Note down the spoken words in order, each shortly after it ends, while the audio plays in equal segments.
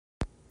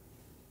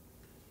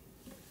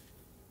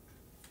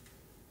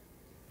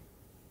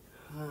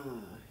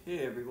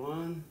Hey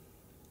everyone.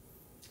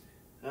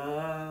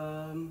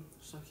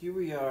 So here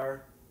we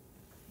are,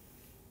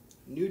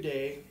 new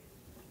day,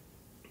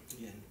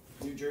 again,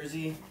 New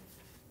Jersey,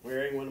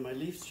 wearing one of my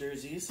Leafs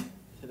jerseys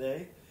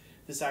today.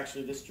 This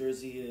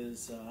jersey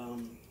is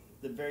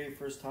the very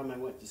first time I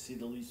went to see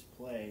the Leafs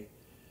play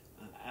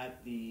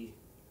at the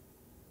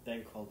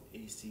then called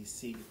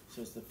ACC.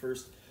 So it's the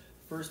first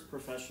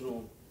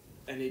professional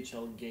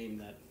NHL game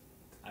that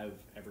I've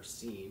ever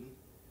seen.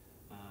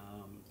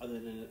 Other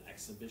than an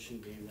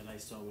exhibition game that I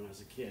saw when I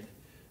was a kid.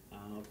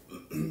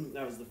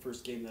 That was the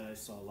first game that I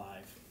saw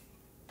live.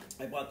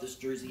 I bought this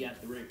jersey at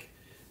the rink.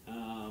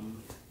 I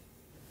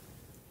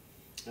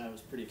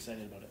was pretty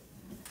excited about it.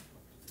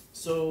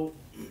 So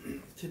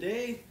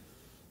today,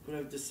 what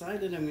I've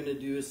decided I'm going to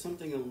do is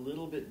something a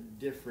little bit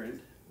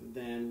different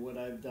than what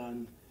I've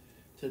done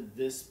to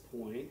this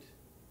point.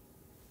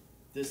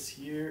 This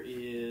here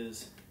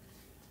is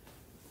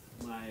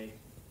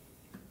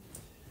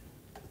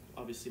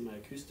obviously my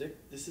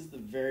acoustic. This is the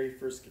very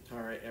first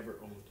guitar I ever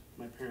owned.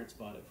 My parents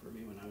bought it for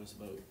me when I was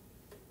about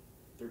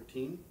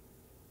 13.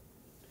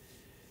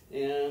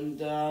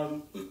 And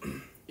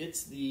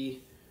it's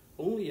the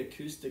only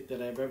acoustic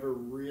that I've ever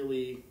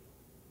really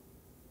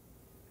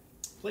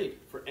played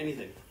for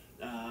anything.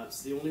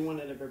 It's the only one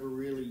that I've ever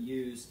really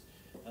used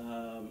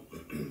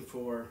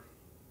for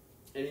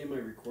any of my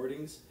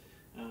recordings.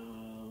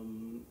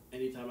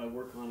 Anytime I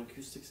work on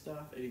acoustic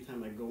stuff,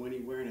 anytime I go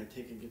anywhere and I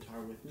take a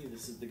guitar with me,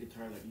 this is the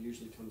guitar that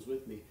usually comes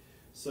with me.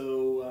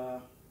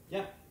 So,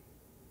 yeah,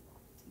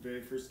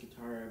 very first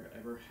guitar I've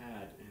ever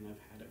had, and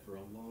I've had it for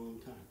a long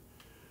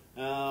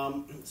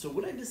time. So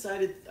what I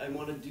decided I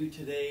want to do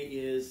today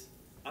is,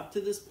 up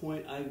to this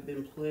point, I've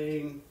been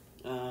playing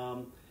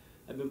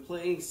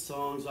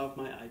songs off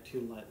my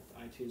iTunes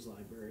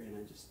library,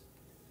 and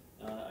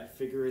I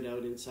figure it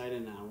out inside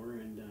an hour,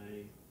 and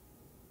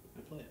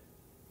I play it.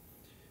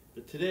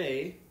 But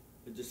today,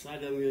 I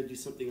decided I'm going to do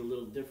something a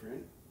little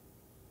different.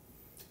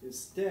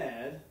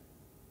 Instead,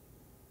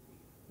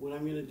 what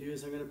I'm going to do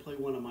is I'm going to play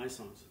one of my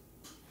songs.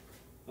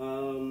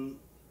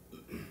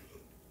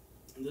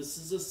 This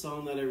is a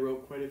song that I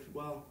wrote what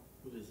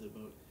is it,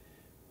 about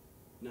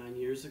 9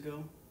 years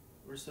ago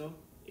or so?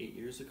 8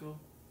 years ago?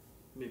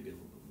 Maybe a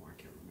little bit more, I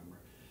can't remember.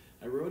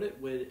 I wrote it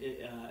when,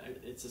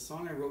 it's a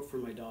song I wrote for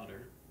my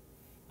daughter,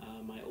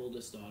 my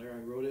oldest daughter.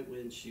 I wrote it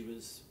when she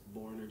was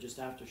born, or just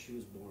after she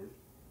was born.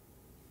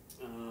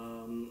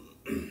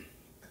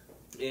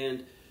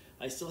 And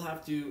I still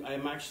have to,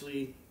 I'm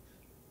actually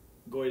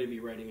going to be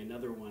writing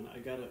another one.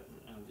 I've got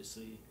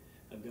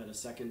a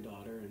second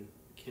daughter, and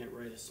can't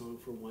write a song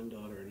for one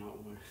daughter and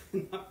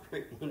not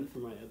write one for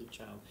my other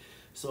child.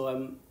 So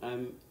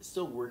I'm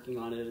still working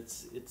on it.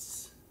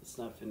 It's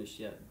not finished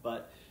yet,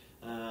 but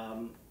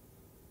I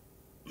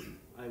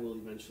will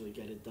eventually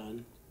get it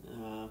done.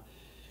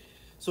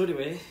 So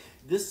anyway,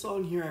 this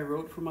song here I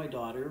wrote for my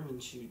daughter when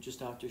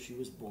just after she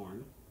was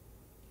born,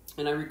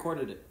 and I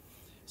recorded it.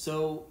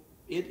 So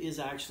it is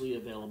actually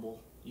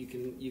available. You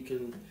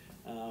can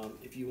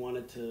if you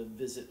wanted to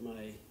visit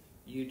my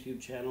YouTube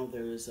channel,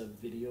 there is a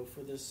video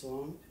for this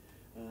song.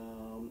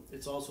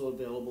 It's also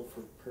available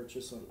for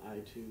purchase on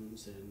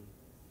iTunes and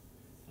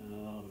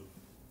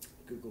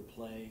Google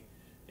Play,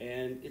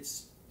 and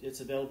it's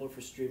available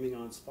for streaming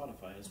on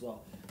Spotify as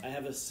well. I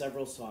have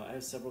several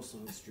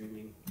songs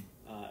streaming.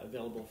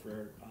 Available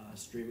for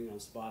streaming on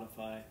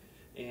Spotify,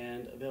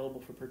 and available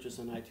for purchase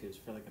on iTunes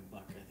for like $1,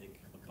 I think,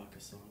 $1 a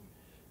song.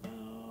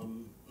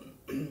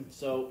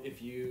 So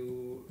if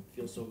you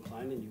feel so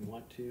inclined and you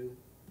want to,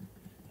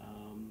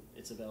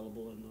 it's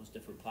available in those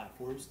different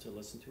platforms to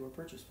listen to or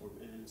purchase for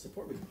and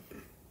support me.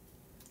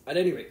 At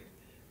any rate,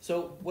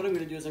 so what I'm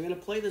going to do is I'm going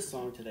to play this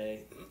song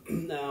today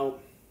now,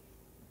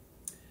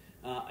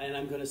 and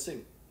I'm going to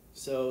sing.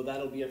 So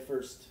that'll be a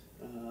first.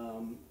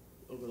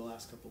 Over the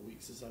last couple of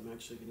weeks, is I'm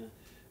actually going to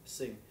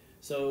sing.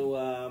 So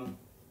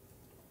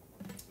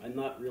I'm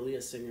not really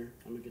a singer.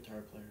 I'm a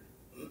guitar player,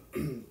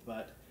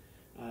 but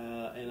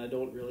and I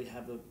don't really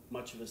have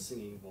much of a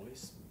singing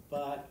voice,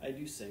 but I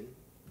do sing.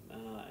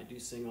 I do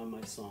sing on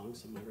my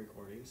songs and my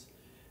recordings.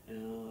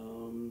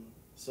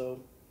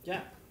 So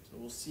yeah, so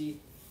we'll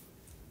see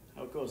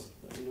how it goes.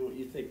 Let me know what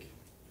you think.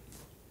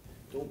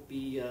 Don't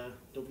be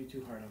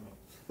too hard on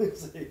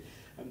me.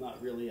 I'm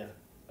not really a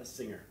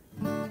singer.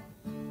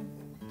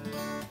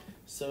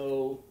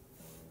 So,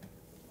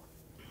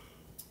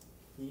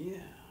 yeah,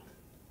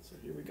 so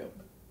here we go.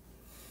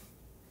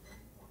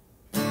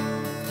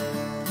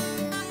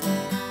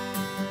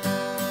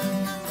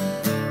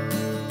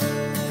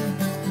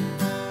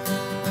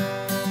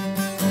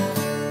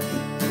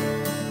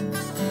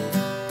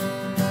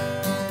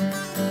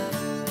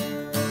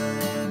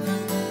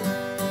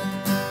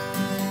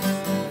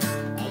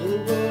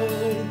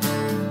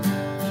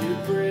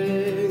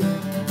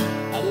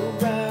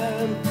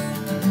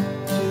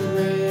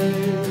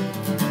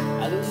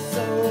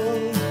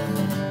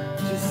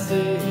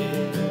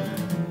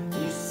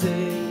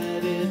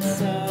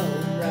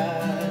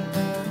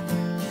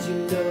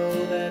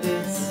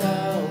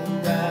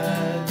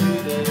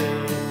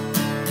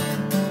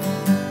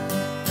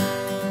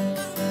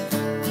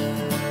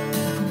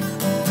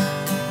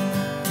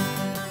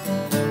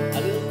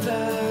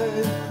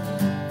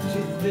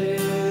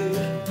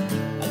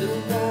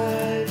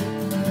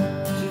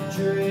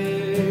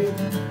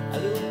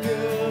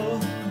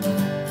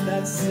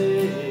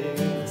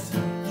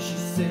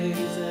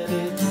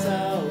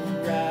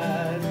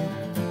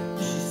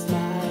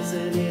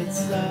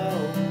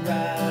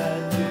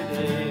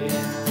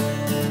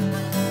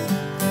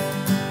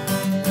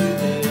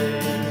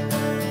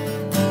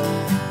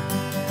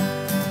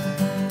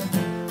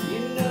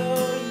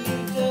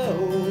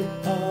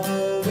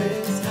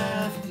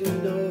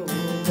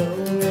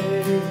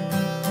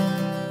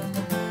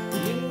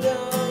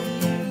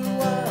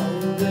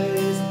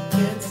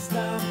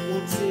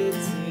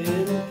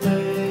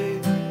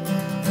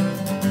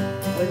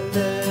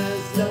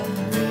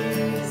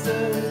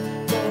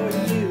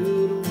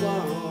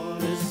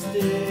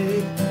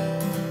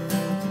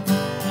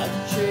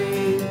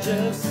 change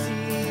of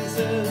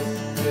season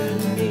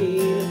could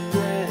mean a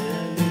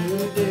brand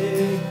new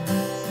day.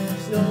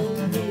 There's no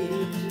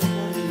need to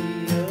be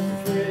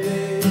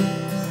afraid.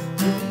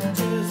 You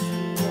just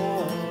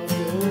walk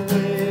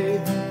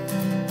away.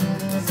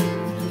 Say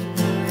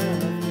what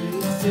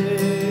you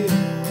say,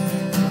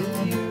 and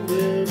you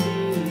will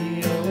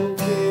be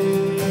okay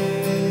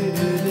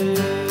today.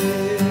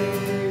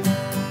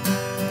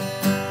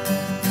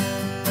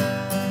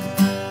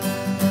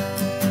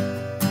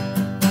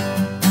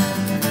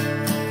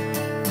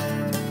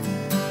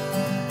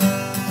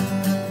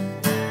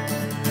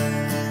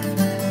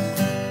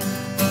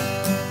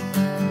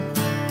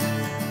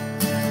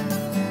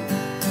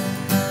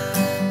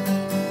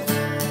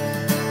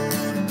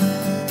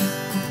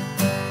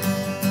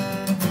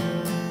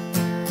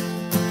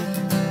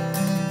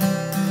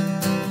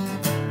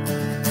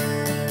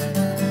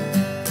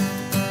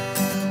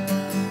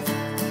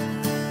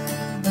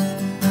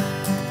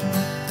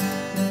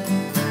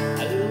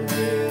 A little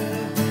girl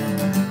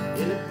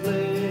in a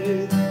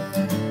play,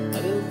 a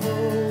little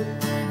hope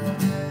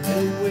and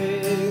a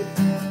way,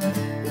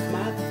 with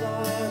my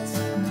thoughts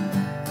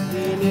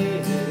in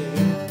it.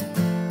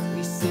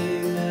 We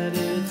sing that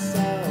it's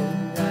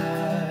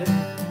alright,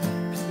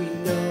 'cause we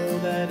know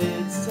that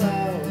it's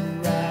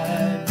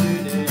alright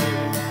today.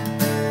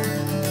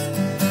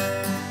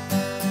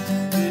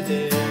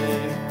 Today,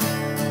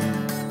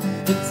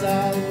 it's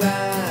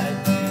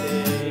alright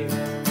today.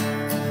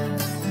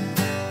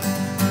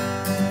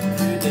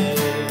 Today,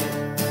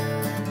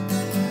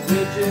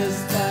 we're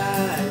just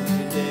fine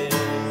today.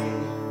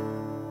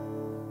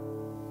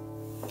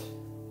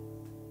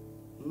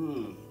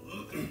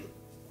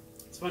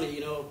 It's funny,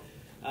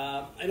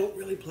 I don't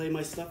really play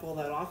my stuff all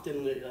that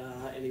often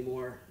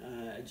anymore.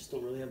 I just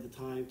don't really have the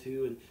time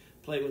to, and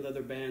playing with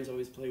other bands,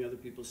 always playing other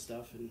people's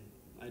stuff, and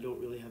I don't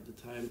really have the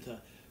time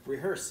to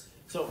rehearse.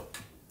 So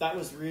that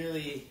was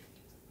really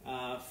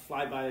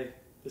fly by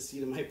the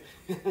seat of my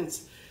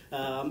pants.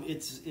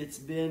 It's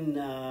been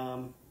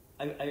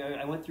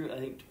I went through it I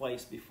think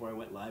twice before I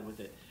went live with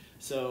it.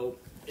 So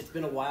it's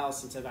been a while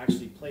since I've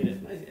actually played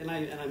it, and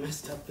I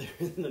messed up there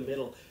in the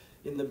middle.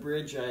 In the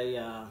bridge,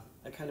 I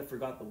kind of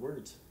forgot the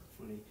words.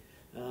 Funny.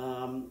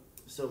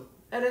 So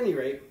at any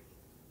rate,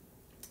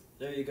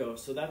 there you go.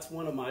 So that's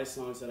one of my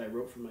songs that I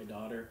wrote for my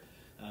daughter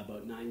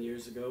about 9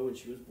 years ago when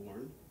she was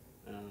born.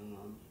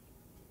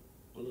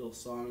 A little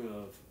song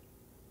of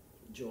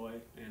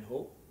joy and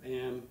hope,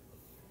 and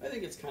I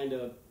think it's kind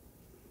of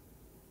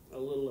a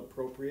little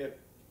appropriate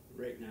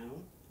right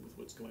now with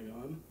what's going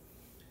on.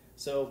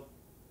 So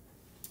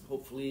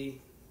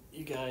hopefully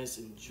you guys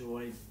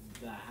enjoyed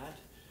that.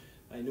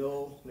 I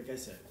know, like I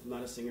said, I'm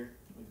not a singer.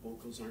 My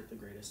vocals aren't the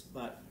greatest,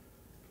 but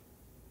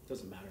it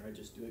doesn't matter. I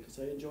just do it because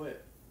I enjoy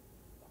it.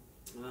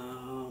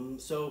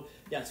 So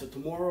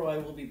tomorrow I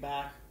will be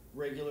back,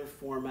 regular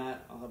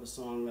format. I'll have a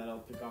song that I'll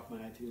pick off my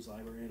iTunes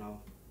library and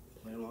I'll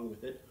play along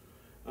with it.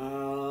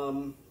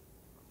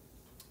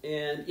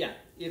 And yeah,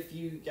 if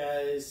you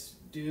guys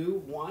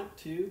do want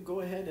to,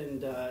 go ahead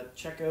and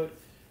check out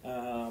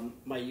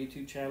my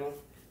YouTube channel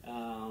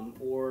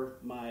or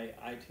my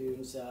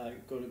iTunes.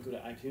 Go to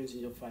iTunes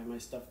and you'll find my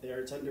stuff there.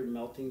 It's under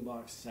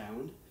Meltingbox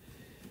Sound.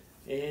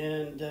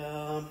 And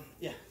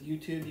yeah,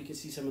 YouTube, you can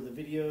see some of the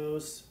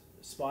videos.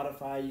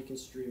 Spotify, you can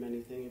stream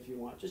anything if you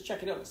want. Just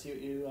check it out. See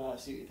what you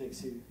think.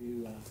 See if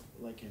you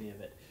like any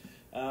of it.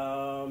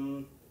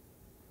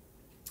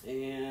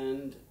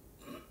 And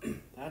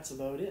that's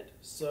about it.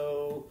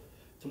 So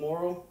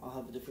tomorrow I'll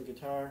have a different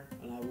guitar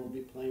and I will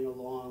be playing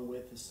along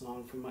with a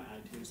song from my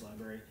iTunes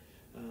library.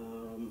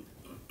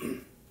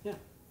 Yeah,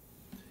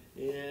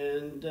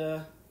 and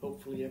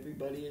hopefully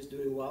everybody is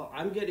doing well.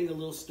 I'm getting a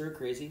little stir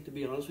crazy, to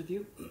be honest with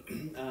you.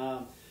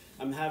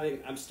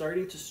 I'm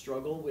starting to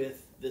struggle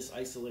with this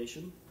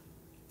isolation,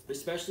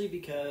 especially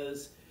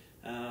because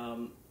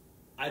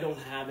I don't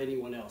have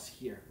anyone else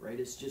here, right?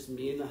 It's just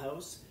me in the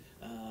house.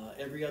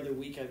 Every other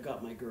week I've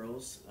got my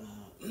girls,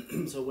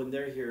 so when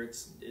they're here,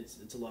 it's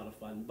a lot of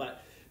fun.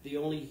 But the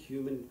only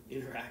human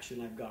interaction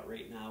I've got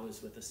right now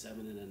is with a 7-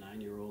 and a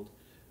 9-year-old,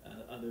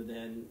 other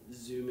than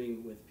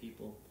Zooming with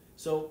people.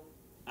 So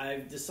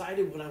I've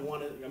decided what I'm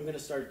going to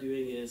start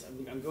doing is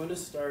I'm going to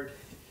start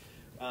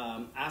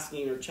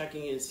asking or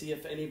checking and see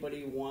if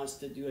anybody wants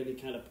to do any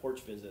kind of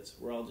porch visits,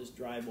 where I'll just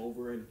drive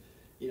over and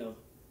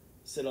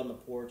sit on the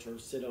porch or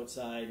sit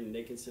outside, and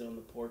they can sit on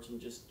the porch and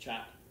just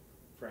chat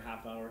for a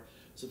half hour.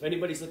 So if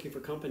anybody's looking for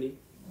company,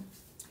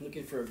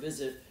 looking for a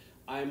visit,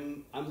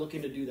 I'm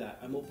looking to do that.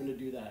 I'm open to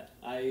do that.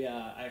 I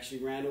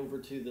actually ran over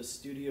to the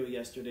studio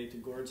yesterday, to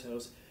Gord's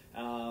house,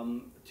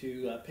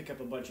 to pick up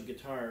a bunch of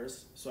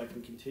guitars so I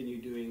can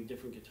continue doing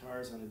different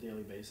guitars on a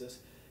daily basis.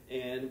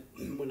 And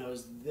when I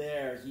was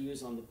there, he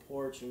was on the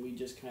porch and we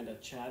just kind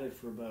of chatted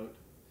for about,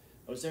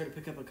 I was there to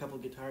pick up a couple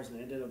of guitars and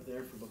I ended up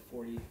there for about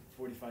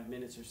 45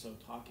 minutes or so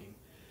talking.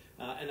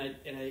 And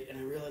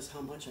I realized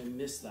how much I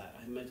miss that.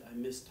 I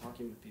miss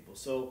talking with people.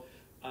 So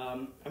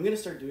I'm going to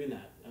start doing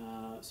that.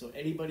 So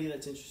anybody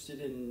that's interested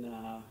in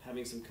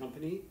having some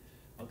company,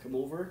 I'll come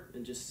over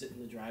and just sit in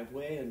the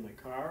driveway in my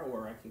car,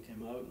 or I can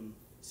come out and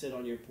sit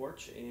on your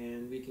porch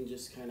and we can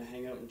just kind of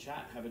hang out and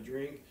chat, have a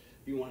drink.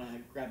 If you want to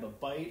grab a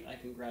bite, I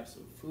can grab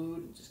some food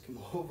and just come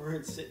over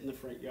and sit in the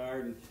front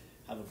yard and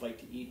have a bite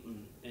to eat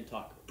and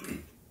talk.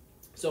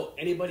 So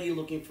anybody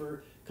looking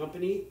for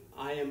company,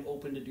 I am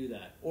open to do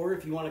that. Or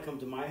if you want to come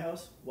to my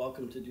house,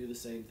 welcome to do the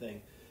same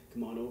thing.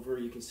 Come on over,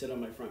 you can sit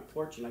on my front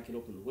porch and I can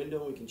open the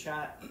window and we can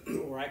chat,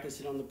 or I can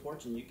sit on the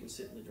porch and you can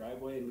sit in the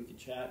driveway and we can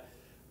chat.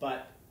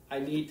 But I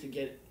need to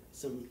get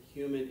some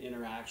human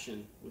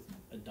interaction with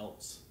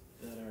adults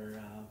that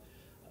are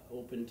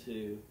open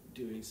to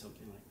doing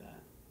something like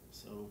that.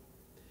 So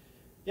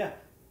yeah,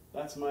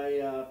 that's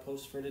my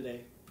post for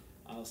today.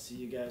 I'll see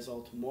you guys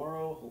all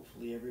tomorrow.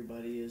 Hopefully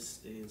everybody is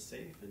staying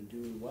safe and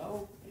doing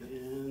well.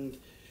 And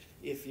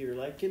if you're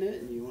liking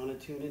it and you want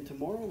to tune in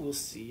tomorrow, we'll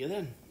see you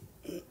then.